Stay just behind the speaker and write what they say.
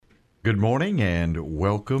Good morning and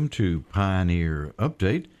welcome to Pioneer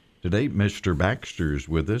Update. Today, Mr. Baxter is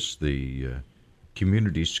with us, the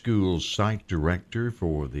Community Schools Site Director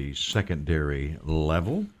for the secondary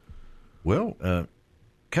level. Well,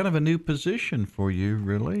 kind of a new position for you,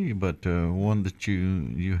 really, but one that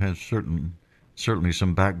you have certainly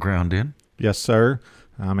some background in. Yes, sir.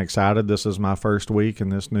 I'm excited. This is my first week in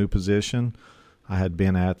this new position. I had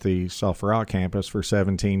been at the Sulphur Rock campus for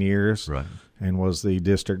 17 years Right. and was the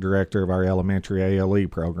district director of our elementary ALE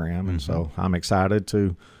program. And so I'm excited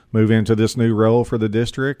to move into this new role for the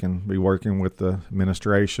district and be working with the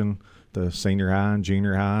administration, the senior high and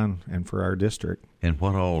junior high, and for our district. And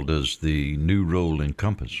what all does the new role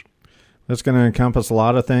encompass? That's going to encompass a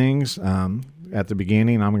lot of things. At the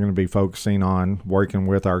beginning, I'm going to be focusing on working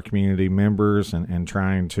with our community members and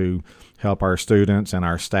trying to help our students and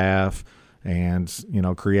our staff and,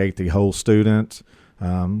 create the whole student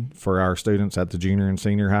for our students at the junior and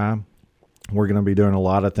senior high. We're going to be doing a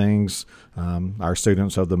lot of things. Our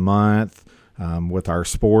Students of the Month, with our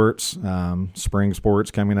sports, spring sports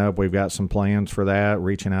coming up. We've got some plans for that,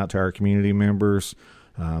 reaching out to our community members.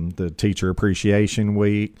 The Teacher Appreciation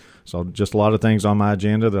Week. So just a lot of things on my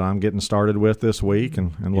agenda that I'm getting started with this week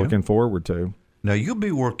and looking forward to. Now, you'll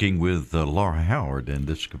be working with Laura Howard in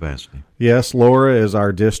this capacity. Yes, Laura is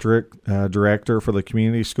our district director for the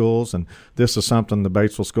community schools, and this is something the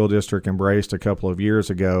Batesville School District embraced a couple of years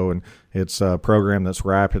ago, and it's a program that's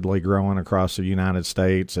rapidly growing across the United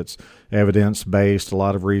States. It's evidence-based, a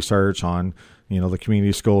lot of research on the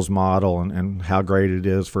community schools model and how great it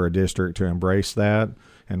is for a district to embrace that.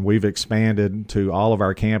 And we've expanded to all of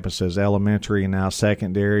our campuses, elementary and now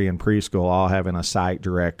secondary and preschool, all having a site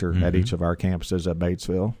director at each of our campuses at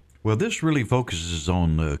Batesville. Well, this really focuses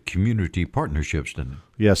on community partnerships, doesn't it?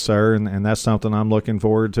 Yes, sir, and that's something I'm looking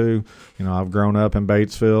forward to. I've grown up in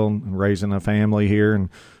Batesville and raising a family here,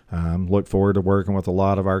 and look forward to working with a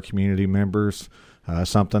lot of our community members.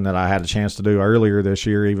 Something that I had a chance to do earlier this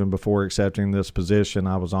year, even before accepting this position.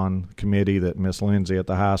 I was on a committee that Miss Lindsay at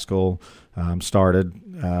the high school started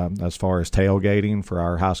as far as tailgating for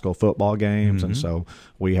our high school football games. And so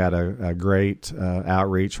we had a great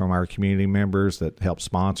outreach from our community members that helped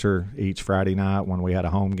sponsor each Friday night when we had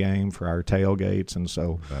a home game for our tailgates. And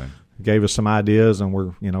so gave us some ideas, and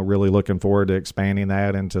we're really looking forward to expanding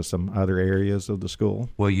that into some other areas of the school.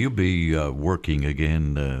 Well, you'll be working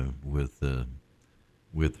again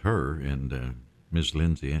with her and Ms.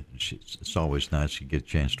 Lindsay. It's always nice to get a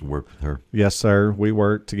chance to work with her. Yes, sir. We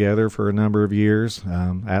worked together for a number of years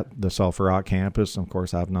at the Sulphur Rock campus. Of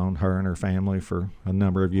course, I've known her and her family for a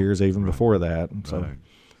number of years, even before that.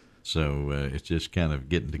 So it's just kind of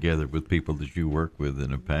getting together with people that you work with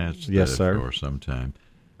in the past. Yes, sir. For some time.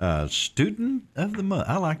 Student of the Month.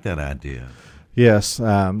 I like that idea. Yes.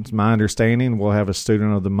 It's my understanding we'll have a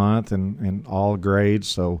Student of the Month in all grades.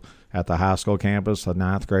 So at the high school campus, a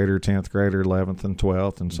 9th grader, 10th grader, 11th, and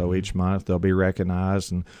 12th. And so each month they'll be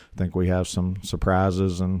recognized, and I think we have some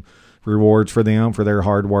surprises and rewards for them for their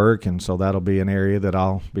hard work. And so that'll be an area that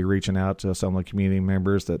I'll be reaching out to some of the community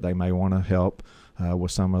members that they may want to help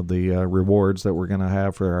with some of the rewards that we're going to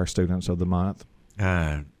have for our Students of the Month.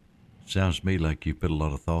 Sounds to me like you put a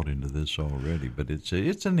lot of thought into this already, but it's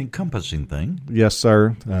an encompassing thing. Yes,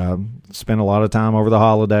 sir. Spent a lot of time over the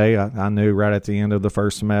holiday. I knew right at the end of the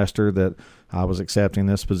first semester that I was accepting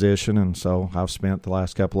this position, and so I've spent the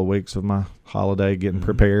last couple of weeks of my holiday getting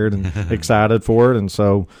prepared and excited for it. And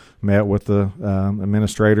so met with the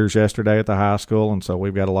administrators yesterday at the high school, and so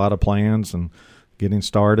we've got a lot of plans and getting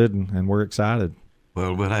started, and we're excited.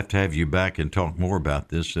 Well, we'll have to have you back and talk more about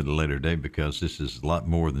this at a later date, because this is a lot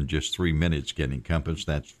more than just 3 minutes getting encompassed,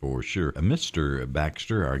 that's for sure. Mr.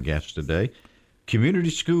 Baxter, our guest today, Community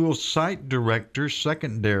School Site Director,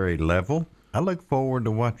 secondary level. I look forward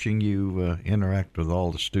to watching you interact with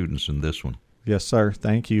all the students in this one. Yes, sir.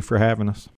 Thank you for having us.